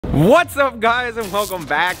What's up, guys, and welcome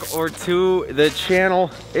back to the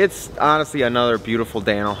channel. It's honestly another beautiful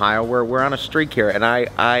day in Ohio where we're on a streak here, and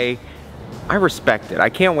I respect it. I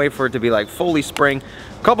can't wait for it to be like fully spring.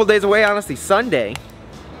 A couple days away, honestly. Sunday,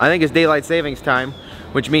 I think, is daylight savings time,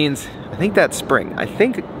 which means I think that's spring. I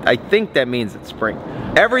think that means it's spring.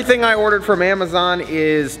 Everything I ordered from Amazon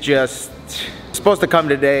is just supposed to come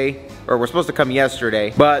today, or we're supposed to come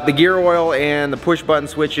yesterday, but the gear oil and the push button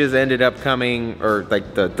switches ended up coming, or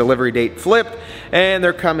like the delivery date flipped, and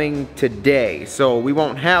they're coming today. So we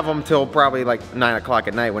won't have them till probably like 9 o'clock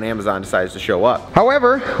at night when Amazon decides to show up.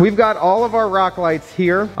 However, we've got all of our rock lights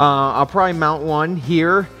here. I'll probably mount one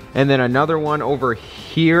here and then another one over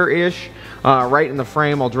here-ish, right in the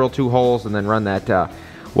frame. I'll drill 2 holes and then run that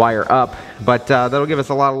wire up. But that'll give us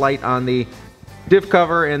a lot of light on the diff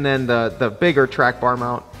cover and then the bigger track bar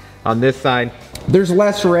mount on this side. There's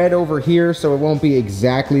less red over here, so it won't be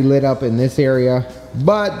exactly lit up in this area,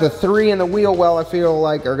 but the 3 in the wheel well, I feel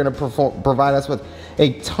like, are gonna provide us with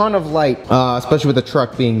a ton of light, especially with the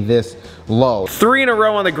truck being this low. 3 in a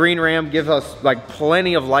row on the green ram gives us like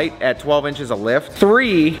plenty of light at 12 inches of lift.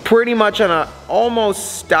 3 pretty much on a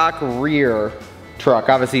almost stock rear truck.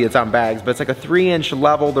 Obviously it's on bags, but it's like a 3-inch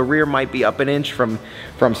level. The rear might be up an inch from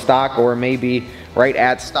stock, or maybe right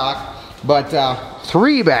at stock. But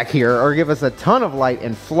 3 back here are give us a ton of light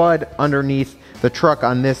and flood underneath the truck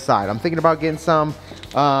on this side. I'm thinking about getting some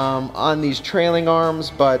on these trailing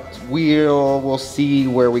arms, but we'll see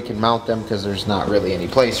where we can mount them because there's not really any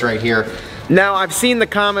place right here. Now, I've seen the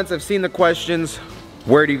comments, I've seen the questions.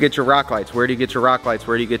 Where do you get your rock lights? Where do you get your rock lights?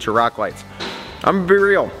 Where do you get your rock lights? I'm gonna be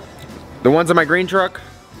real. The ones on my green truck,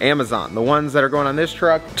 Amazon. The ones that are going on this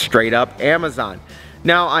truck, straight up Amazon.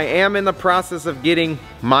 Now, I am in the process of getting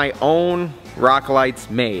my own rock lights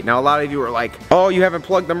made. Now, a lot of you are like, oh, you haven't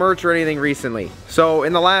plugged the merch or anything recently. So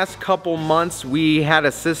in the last couple months, we had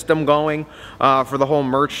a system going for the whole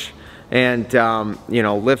merch and you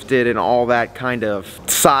know, lifted and all that kind of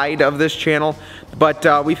side of this channel.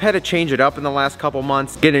 But we've had to change it up in the last couple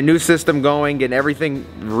months, get a new system going, getting everything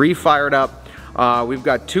re-fired up. We've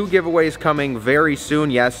got 2 giveaways coming very soon.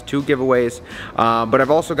 Yes, 2 giveaways. But I've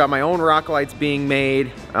also got my own rock lights being made.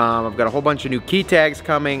 I've got a whole bunch of new key tags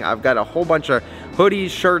coming. I've got a whole bunch of hoodies,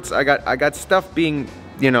 shirts. I got stuff being,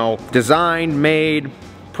 you know, designed, made,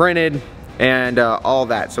 printed, and all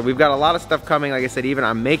that. So we've got a lot of stuff coming. Like I said, even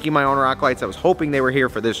I'm making my own rock lights. I was hoping they were here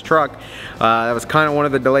for this truck. That was kind of one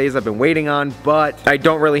of the delays I've been waiting on, but I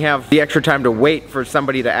don't really have the extra time to wait for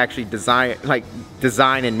somebody to actually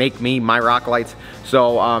design and make me my rock lights.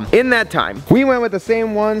 So in that time, we went with the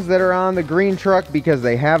same ones that are on the green truck because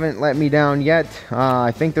they haven't let me down yet.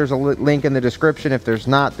 I think there's a link in the description. If there's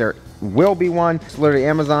not, there will be one. It's literally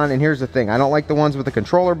Amazon. And here's the thing, I don't like the ones with the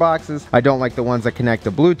controller boxes. I don't like the ones that connect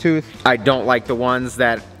to Bluetooth. I don't like the ones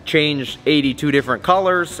that change 82 different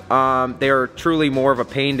colors. They are truly more of a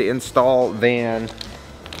pain to install than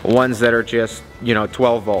ones that are just, you know,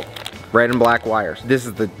 12 volt red and black wires. This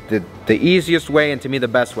is the easiest way, and to me the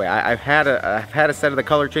best way. I've had a set of the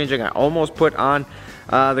color changing I almost put on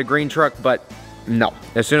the green truck, but no.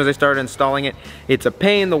 As soon as I started installing it, it's a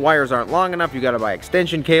pain. The wires aren't long enough. You gotta buy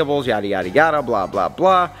extension cables, yada yada yada, blah blah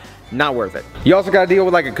blah. Not worth it. You also gotta deal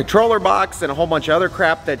with like a controller box and a whole bunch of other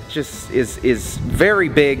crap that just is very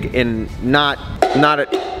big and not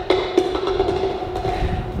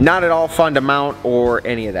at all fun to mount or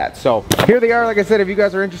any of that. So here they are. Like I said, if you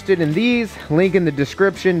guys are interested in these, link in the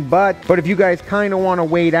description. But if you guys kind of want to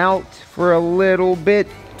wait out for a little bit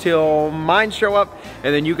till mine show up,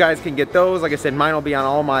 and then you guys can get those. Like I said, mine will be on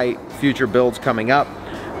all my future builds coming up.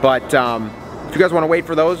 But if you guys want to wait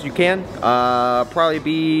for those, you can. Probably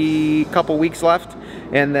be a couple weeks left,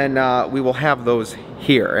 and then we will have those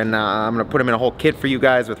here. And I'm gonna put them in a whole kit for you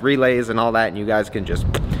guys with relays and all that, and you guys can just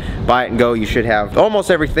buy it and go. You should have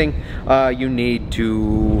almost everything you need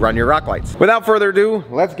to run your rock lights. Without further ado,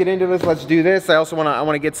 let's get into this. Let's do this. I also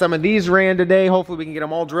want to get some of these ran today. Hopefully we can get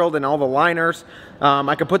them all drilled and all the liners.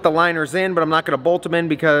 I could put the liners in, but I'm not going to bolt them in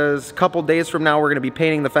because a couple days from now we're going to be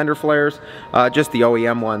painting the fender flares, just the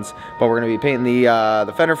OEM ones. But we're going to be painting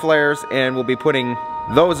the fender flares, and we'll be putting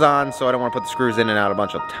those on, so I don't want to put the screws in and out a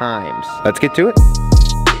bunch of times. Let's get to it.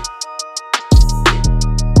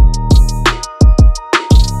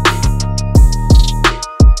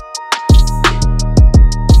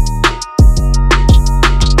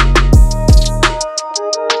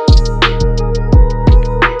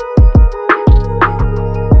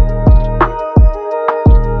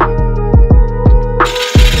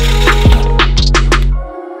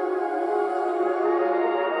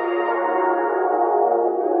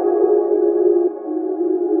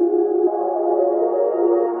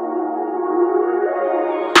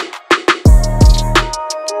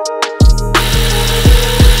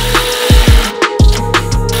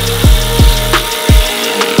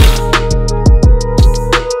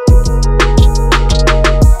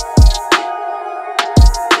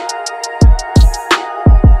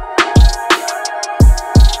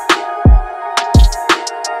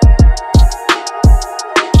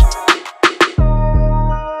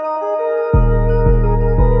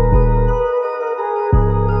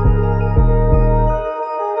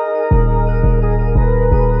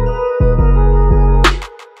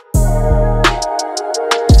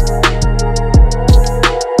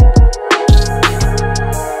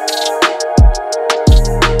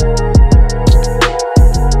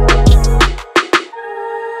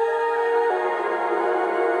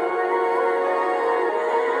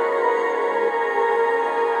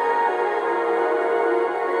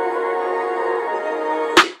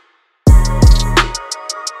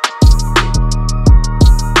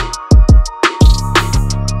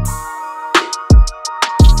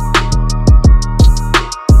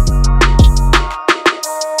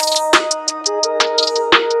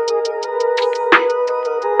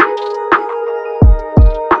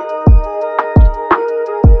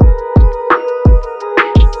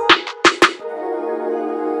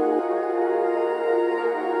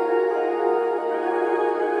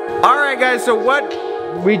 guys, so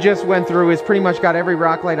what we just went through is pretty much got every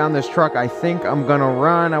rock light on this truck. I think I'm gonna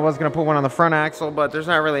run. I was gonna put one on the front axle, but there's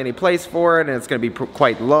not really any place for it, and it's gonna be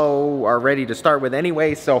quite low already to start with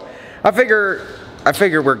anyway, so I figure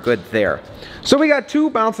we're good there. So we got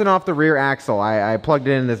 2 bouncing off the rear axle. I plugged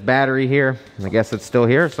in this battery here. I guess it's still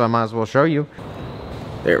here, so I might as well show you.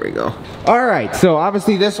 There we go. All right, so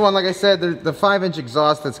obviously this one, like I said, the 5-inch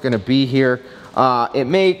exhaust that's gonna be here, it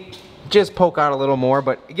may just poke out a little more,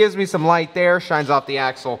 but it gives me some light there, shines off the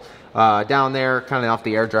axle down there, kind of off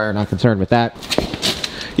the air dryer, not concerned with that.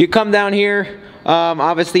 You come down here,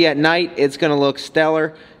 obviously at night it's gonna look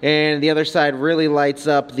stellar, and the other side really lights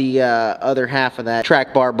up the other half of that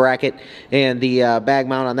track bar bracket and the bag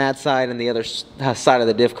mount on that side and the other side of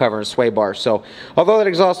the diff cover and sway bar. So although that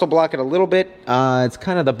exhaust will block it a little bit, it's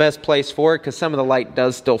kind of the best place for it because some of the light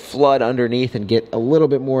does still flood underneath and get a little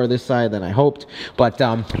bit more of this side than I hoped. But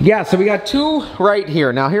yeah, so we got 2 right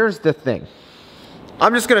here. Now here's the thing.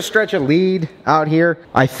 I'm just gonna stretch a lead out here.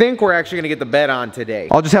 I think we're actually gonna get the bed on today.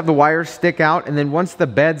 I'll just have the wires stick out, and then once the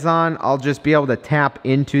bed's on, I'll just be able to tap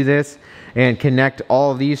into this and connect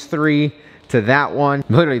all of these 3 to that one.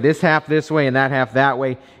 Literally this half this way and that half that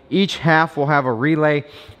way. Each half will have a relay.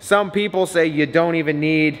 Some people say you don't even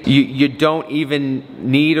need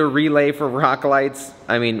a relay for rock lights.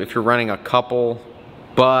 I mean, if you're running a couple,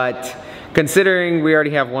 but considering we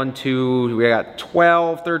already have 1, 2, we got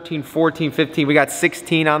 12, 13, 14, 15, we got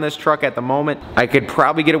 16 on this truck at the moment. I could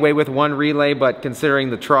probably get away with 1 relay, but considering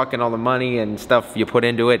the truck and all the money and stuff you put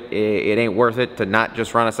into it, it ain't worth it to not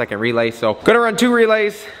just run a second relay. So gonna run 2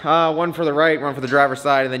 relays, one for the right, one for the driver's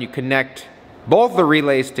side, and then you connect both the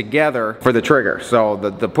relays together for the trigger. So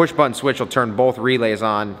the push button switch will turn both relays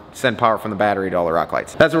on, send power from the battery to all the rock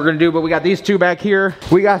lights. That's what we're gonna do, but we got these 2 back here.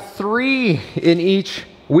 We got 3 in each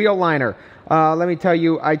wheel liner. Let me tell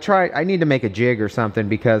you, I need to make a jig or something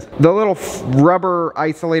because the little rubber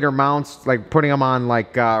isolator mounts, like putting them on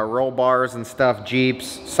like roll bars and stuff, Jeeps,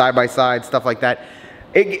 side by side, stuff like that.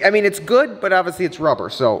 I mean, it's good, but obviously it's rubber.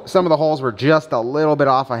 So some of the holes were just a little bit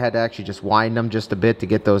off. I had to actually just wind them just a bit to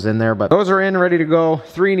get those in there, but those are in, ready to go.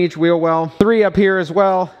 3 in each wheel well, 3 up here as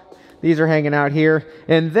well. These are hanging out here.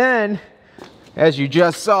 And then, as you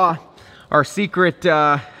just saw, our secret,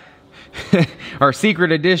 our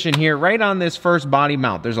secret addition here, right on this first body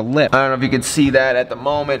mount, there's a lip. I don't know if you can see that at the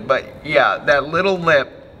moment, but yeah, that little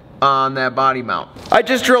lip on that body mount. I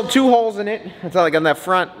just drilled 2 holes in it. It's like on that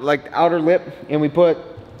front, like outer lip, and we put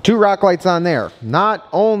 2 rock lights on there. Not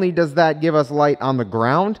only does that give us light on the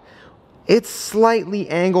ground, it's slightly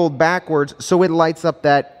angled backwards, so it lights up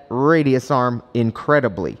that radius arm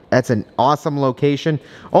incredibly. That's an awesome location.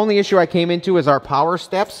 Only issue I came into is our power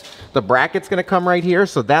steps. The bracket's gonna come right here,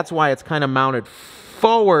 so that's why it's kind of mounted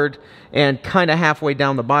forward and kind of halfway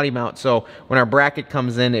down the body mount. So when our bracket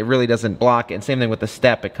comes in, it really doesn't block. And same thing with the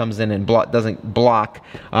step, it comes in and doesn't block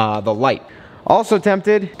the light. Also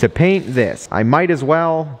tempted to paint this. I might as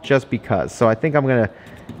well, just because. So I think I'm gonna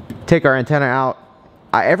take our antenna out.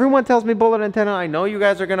 Everyone tells me bullet antenna. I know you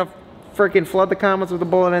guys are gonna freaking flood the comments with a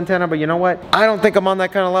bullet antenna, but you know what? I don't think I'm on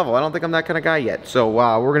that kind of level. I don't think I'm that kind of guy yet. So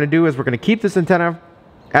what we're gonna do is we're gonna keep this antenna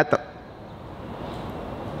at the...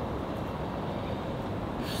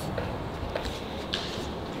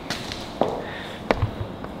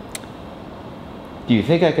 Do you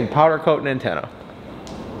think I can powder coat an antenna?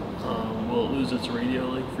 Will it lose its radio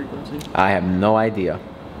like frequency? I have no idea.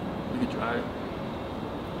 We could try it.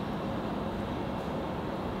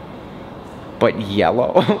 But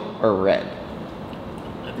yellow or red?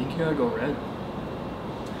 I think you gotta go red.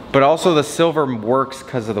 But also the silver works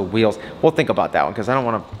because of the wheels. We'll think about that one because I don't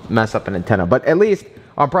want to mess up an antenna. But at least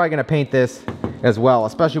I'm probably going to paint this as well,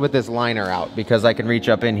 especially with this liner out, because I can reach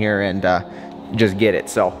up in here and just get it.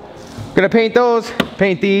 So I'm going to paint those,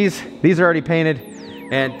 paint these. These are already painted.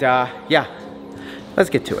 And yeah,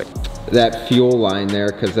 let's get to it. That fuel line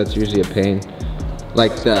there, because that's usually a pain.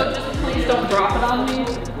 Like the... So just please don't drop it on me.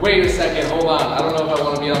 Wait a second, hold on. I don't know if I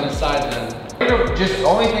want to be on this side then. Just the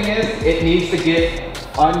only thing is, it needs to get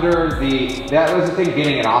under the, that was the thing,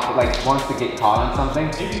 getting it off, it like wants to get caught on something.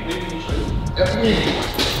 Maybe you should.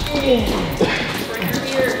 Bring your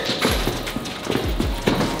beer.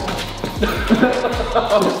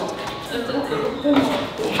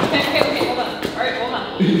 Okay, hold on. All right, hold on.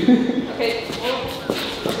 Okay,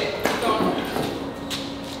 okay, go on.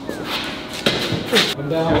 I'm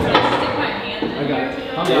down. I'm gonna stick my hand in. I got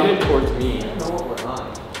it. here. I'm down towards me. I don't know what we're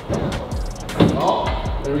on.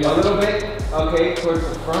 Oh, there we go. A little bit. Okay, towards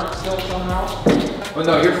the front still somehow. Well,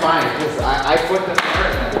 no, you're fine. Because I put the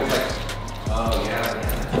front and it was like, oh yeah.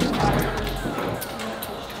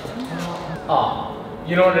 Oh,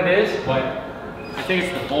 you know what it is? What? I think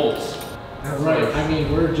it's the bolts. Right. I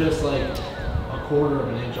mean, we're just like a quarter of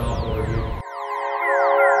an inch off over here.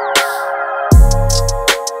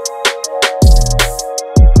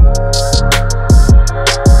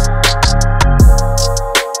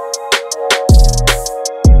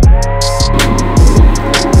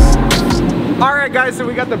 Alright guys, so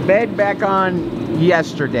we got the bed back on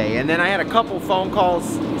yesterday, and then I had a couple phone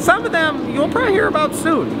calls. Some of them you'll probably hear about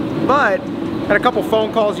soon, but had a couple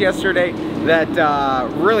phone calls yesterday that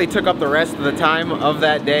really took up the rest of the time of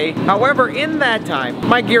that day. However, in that time,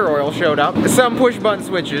 my gear oil showed up, some push button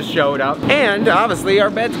switches showed up, and obviously our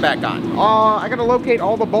bed's back on. I gotta locate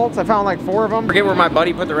all the bolts. I found like 4 of them. I forget where my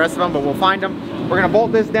buddy put the rest of them, but we'll find them. We're gonna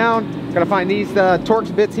bolt this down. Gonna find these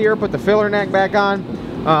Torx bits here, put the filler neck back on.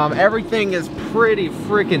 Everything is pretty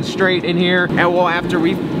freaking straight in here, and well, after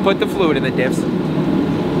we put the fluid in the diffs,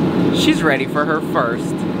 she's ready for her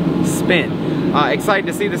first spin. Excited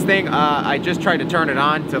to see this thing. I just tried to turn it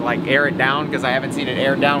on to like air it down because I haven't seen it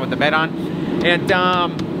aired down with the bed on, and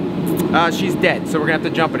she's dead, so we're gonna have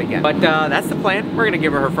to jump it again. But that's the plan. We're gonna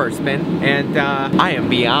give her her first spin, and I am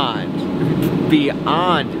beyond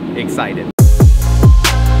excited.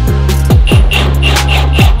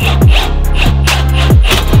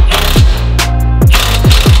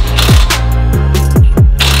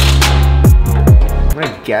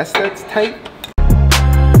 I guess that's tight.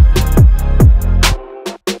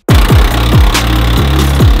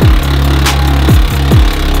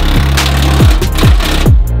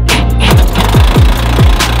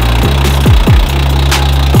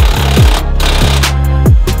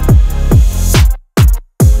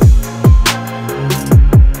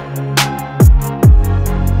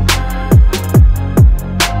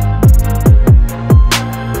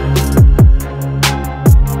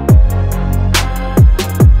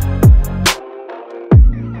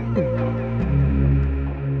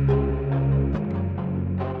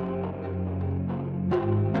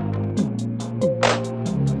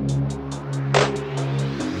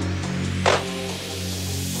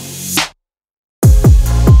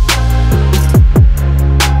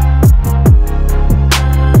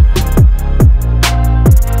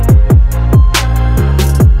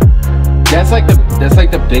 That's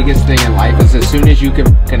like the biggest thing in life is as soon as you can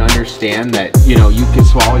understand that, you know, you can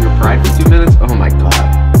swallow your pride for 2 minutes. Oh my God.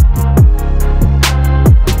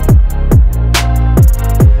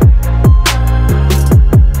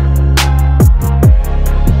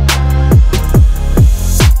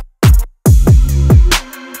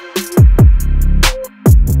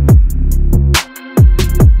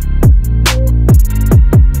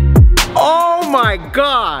 Oh my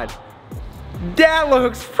God. That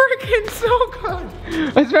looks freaking so good.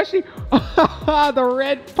 Especially the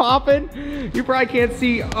red popping. You probably can't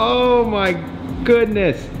see. Oh my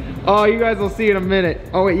goodness. Oh, you guys will see in a minute.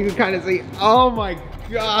 Oh wait, you can kind of see. Oh my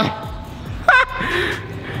God.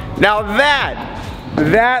 Now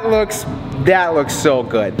that looks so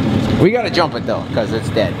good. We gotta jump it though, because it's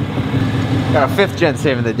dead. Got a 5th gen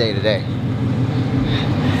saving the day today.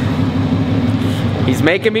 He's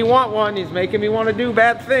making me want one. He's making me want to do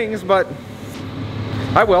bad things, but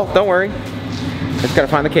I will, don't worry. Just gotta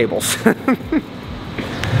find the cables.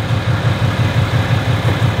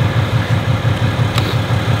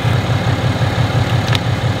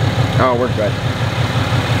 Oh, we're good.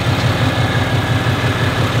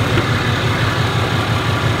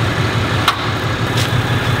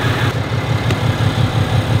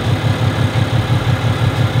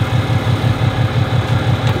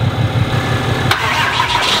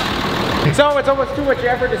 So it's almost too much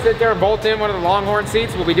effort to sit there and bolt in one of the Longhorn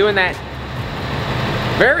seats. We'll be doing that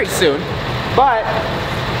very soon, but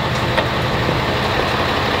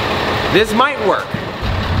this might work.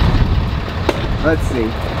 Let's see.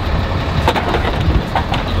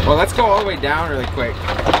 Well, let's go all the way down really quick.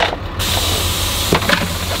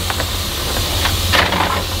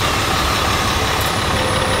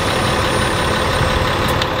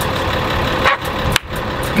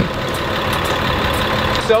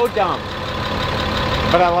 So dumb.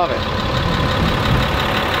 But I love it.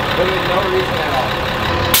 There's no reason at all.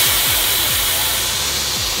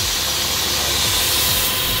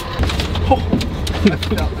 Oh. I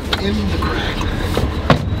fell in the crack.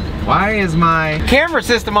 Why is my camera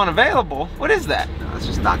system unavailable? What is that? No, it's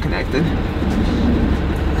just not connected.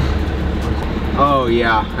 Oh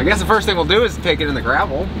yeah. I guess the first thing we'll do is take it in the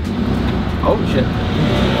gravel. Oh shit.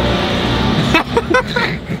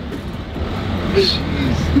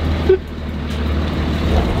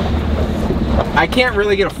 I can't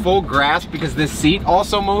really get a full grasp because this seat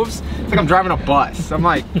also moves. It's like I'm driving a bus. I'm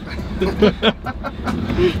like,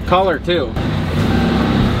 color too.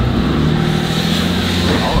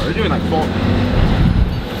 Oh, they're doing like full.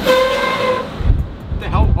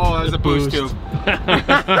 Oh, that was a boost tube.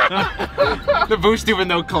 The boost tube with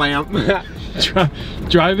no clamp.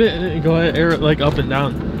 Drive it and go ahead, air it like up and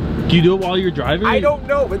down. Can you do it while you're driving? I don't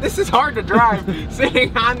know, but this is hard to drive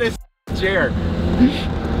sitting on this chair.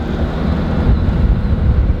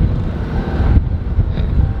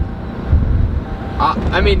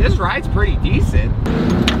 I mean, this ride's pretty decent.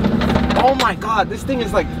 Oh my God, this thing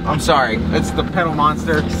is like, I'm sorry, it's the pedal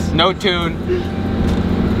monster, no tune,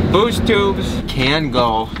 boost tubes, can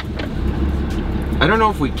go. I don't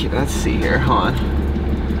know if we can, let's see here, hold on.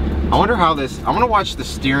 I wonder how this, I'm gonna watch the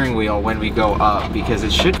steering wheel when we go up because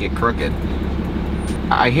it should get crooked.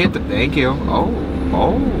 I hit the, thank you. Oh,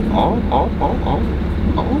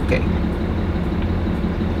 okay.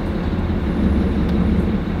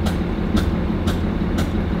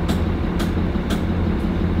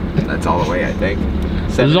 That's all the way, I think.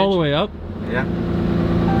 This is all the way up? Yeah.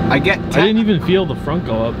 I didn't even feel the front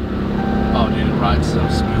go up. Oh, dude, it rides so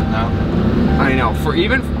smooth now. I know. For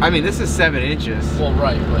even, I mean, this is 7 inches. Well,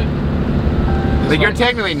 right, but like you're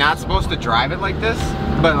technically not supposed to drive it like this,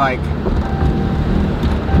 but like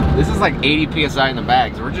this is like 80 psi in the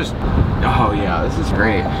bags. We're just, oh yeah, this is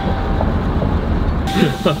great.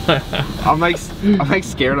 I'm like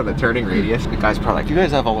scared of the turning radius. The guy's probably like, you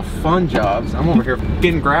guys have all the fun jobs. I'm over here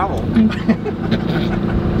getting gravel.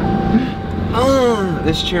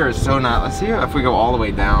 This chair is so not. Let's see if we go all the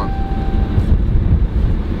way down.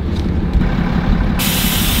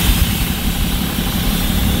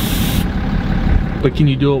 But can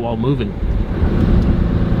you do it while moving?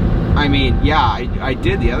 I mean, yeah, I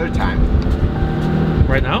did the other time.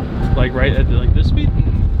 Right now? Like right at like this speed?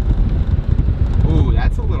 Ooh,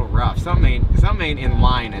 that's a little rough. Something ain't in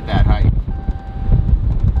line at that height.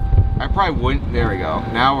 I probably wouldn't. There we go.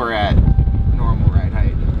 Now we're at normal ride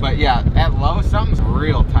height. But yeah, at low, something's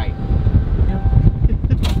real tight.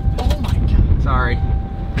 Oh my God. Sorry.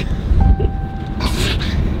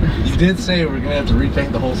 You did say we're gonna have to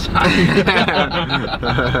repaint the whole side.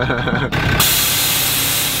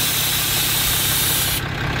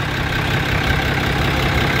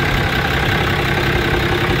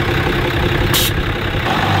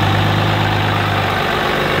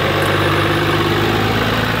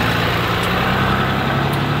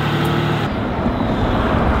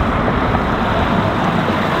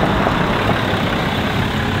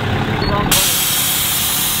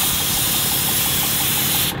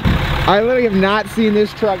 I literally have not seen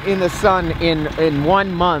this truck in the sun in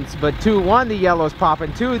 1 month, but one, the yellow's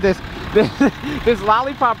popping, two, this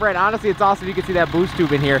lollipop red, honestly, it's awesome. You can see that boost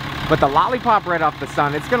tube in here, but the lollipop red off the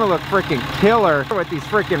sun, it's gonna look freaking killer with these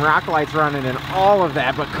freaking rock lights running and all of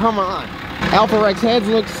that, but come on. Alpha Rex heads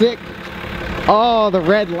look sick. Oh, the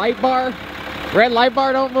red light bar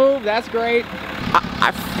don't move, that's great.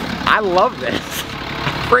 I love this.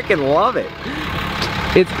 I freaking love it.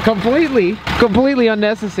 It's completely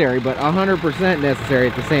unnecessary, but 100% necessary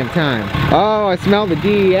at the same time. Oh, I smell the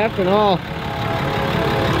DEF and all.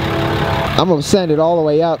 I'm gonna send it all the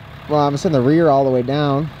way up. Well, I'm gonna send the rear all the way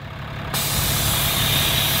down.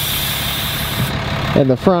 And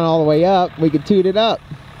the front all the way up. We could toot it up.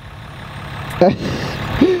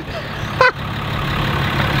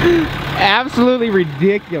 Absolutely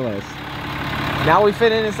ridiculous. Now we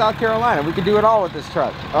fit in South Carolina. We could do it all with this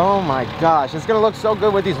truck. Oh my gosh, it's gonna look so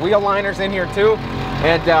good with these wheel liners in here too.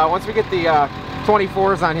 And once we get the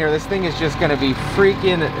 24s on here, this thing is just gonna be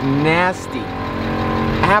freaking nasty.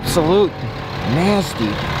 Absolute nasty.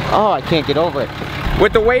 Oh, I can't get over it.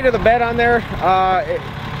 With the weight of the bed on there,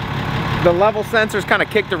 the level sensors kind of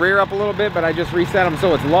kick the rear up a little bit, but I just reset them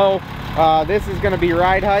so it's low. This is gonna be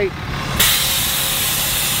ride height.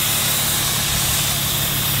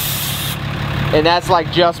 And that's like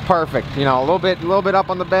just perfect, you know, a little bit up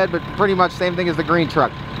on the bed, but pretty much same thing as the green truck.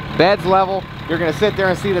 Bed's level. You're gonna sit there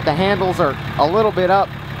and see that the handles are a little bit up.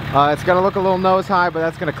 It's gonna look a little nose high, but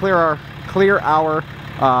that's gonna clear our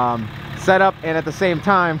setup, and at the same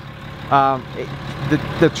time,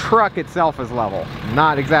 the truck itself is level.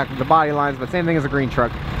 Not exactly the body lines, but same thing as a green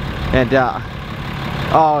truck. And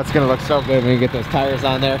oh, it's gonna look so good when you get those tires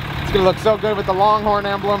on there. It's gonna look so good with the Longhorn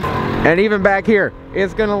emblem. And even back here,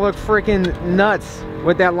 it's gonna look freaking nuts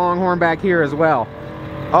with that Longhorn back here as well.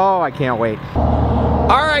 Oh, I can't wait. All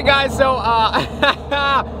right, guys, so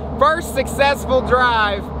first successful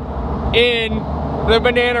drive in the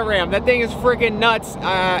Banana Ram. That thing is freaking nuts.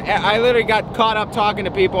 I literally got caught up talking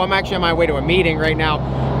to people. I'm actually on my way to a meeting right now,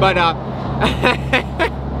 but I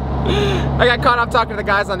got caught up talking to the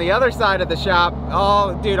guys on the other side of the shop.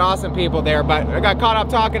 Oh, dude, awesome people there, but I got caught up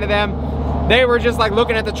talking to them. They were just like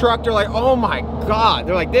looking at the truck. They're like, oh my God.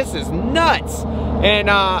 They're like, this is nuts. And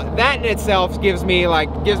that in itself gives me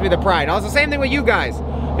the pride. It's the same thing with you guys.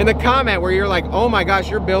 in the comment where you're like, oh my gosh,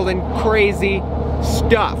 you're building crazy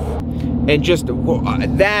stuff. And just,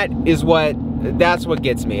 that's what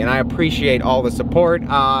gets me. And I appreciate all the support.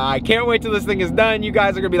 I can't wait till this thing is done. You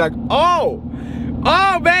guys are gonna be like, oh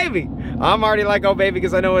baby. I'm already like, oh baby,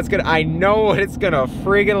 because I know what it's gonna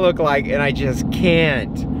friggin' look like, and I just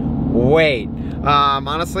can't wait.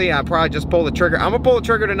 Honestly, I probably just pull the trigger. I'm gonna pull the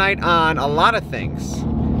trigger tonight on a lot of things.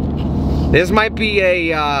 This might be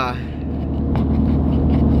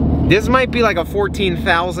like a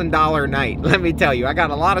 $14,000 night, let me tell you. I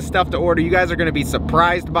got a lot of stuff to order. You guys are gonna be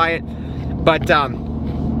surprised by it. But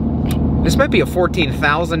this might be a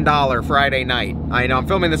 $14,000 Friday night. I know I'm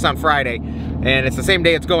filming this on Friday, and it's the same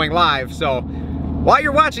day it's going live, so while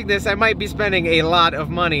you're watching this, I might be spending a lot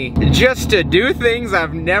of money just to do things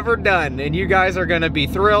I've never done, and you guys are gonna be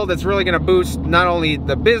thrilled. It's really gonna boost not only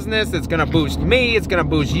the business, it's gonna boost me, it's gonna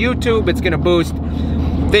boost YouTube, it's gonna boost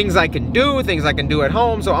things I can do at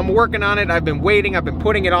home. So I'm working on it. I've been waiting, I've been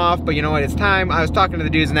putting it off, but you know what, it's time. I was talking to the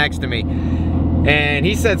dudes next to me, and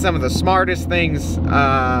he said some of the smartest things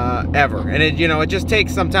ever. And it just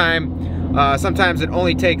takes some time. Sometimes it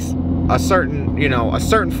only takes a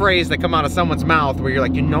certain phrase that come out of someone's mouth where you're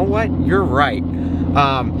like, you know what, you're right.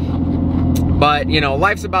 But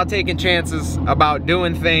life's about taking chances, about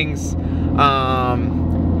doing things.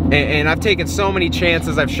 And I've taken so many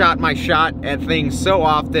chances. I've shot my shot at things so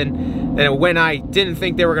often that when I didn't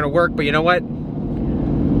think they were gonna work, but you know what?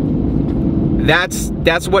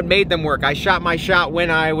 That's what made them work. I shot my shot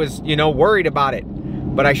when I was, worried about it.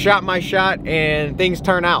 But I shot my shot and things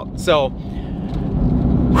turn out. So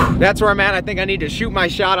that's where I'm at. I think I need to shoot my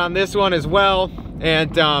shot on this one as well.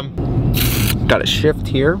 And got a shift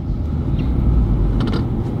here.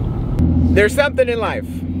 There's something in life.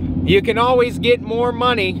 You can always get more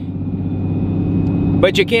money,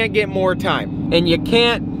 but you can't get more time. And you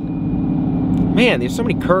can't, man, there's so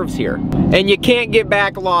many curves here. And you can't get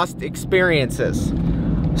back lost experiences.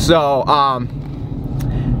 So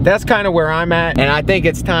that's kind of where I'm at, and I think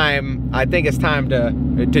it's time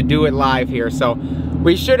to do it live here. So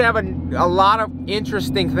we should have a lot of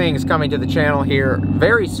interesting things coming to the channel here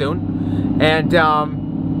very soon. And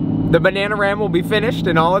the banana ram will be finished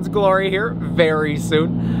in all its glory here very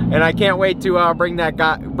soon, and I can't wait to bring that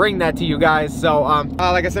to you guys. So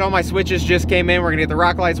like I said, all my switches just came in. We're gonna get the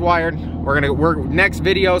rock lights wired. We're next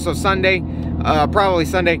video, so Sunday, probably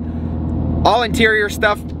Sunday, all interior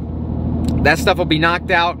stuff. That stuff will be knocked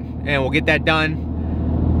out, and we'll get that done.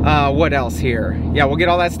 What else here? Yeah, we'll get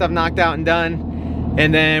all that stuff knocked out and done.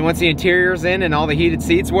 And then once the interior's in and all the heated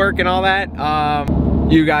seats work and all that,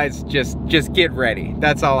 you guys just get ready.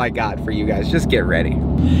 That's all I got for you guys. Just get ready.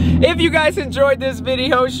 If you guys enjoyed this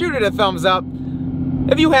video, shoot it a thumbs up.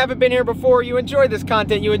 If you haven't been here before, you enjoyed this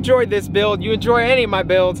content, you enjoyed this build, you enjoy any of my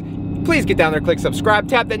builds, please get down there, click subscribe,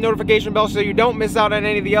 tap that notification bell so you don't miss out on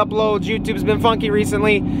any of the uploads. YouTube's been funky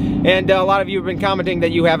recently, and a lot of you have been commenting that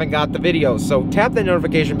you haven't got the videos. So tap that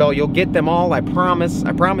notification bell, you'll get them all, I promise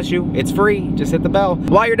you. It's free, just hit the bell.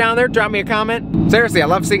 While you're down there, drop me a comment. Seriously, I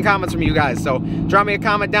love seeing comments from you guys, so drop me a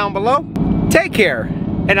comment down below. Take care,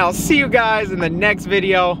 and I'll see you guys in the next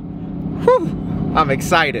video. Whew, I'm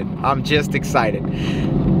excited, I'm just excited.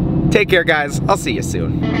 Take care, guys, I'll see you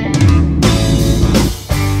soon.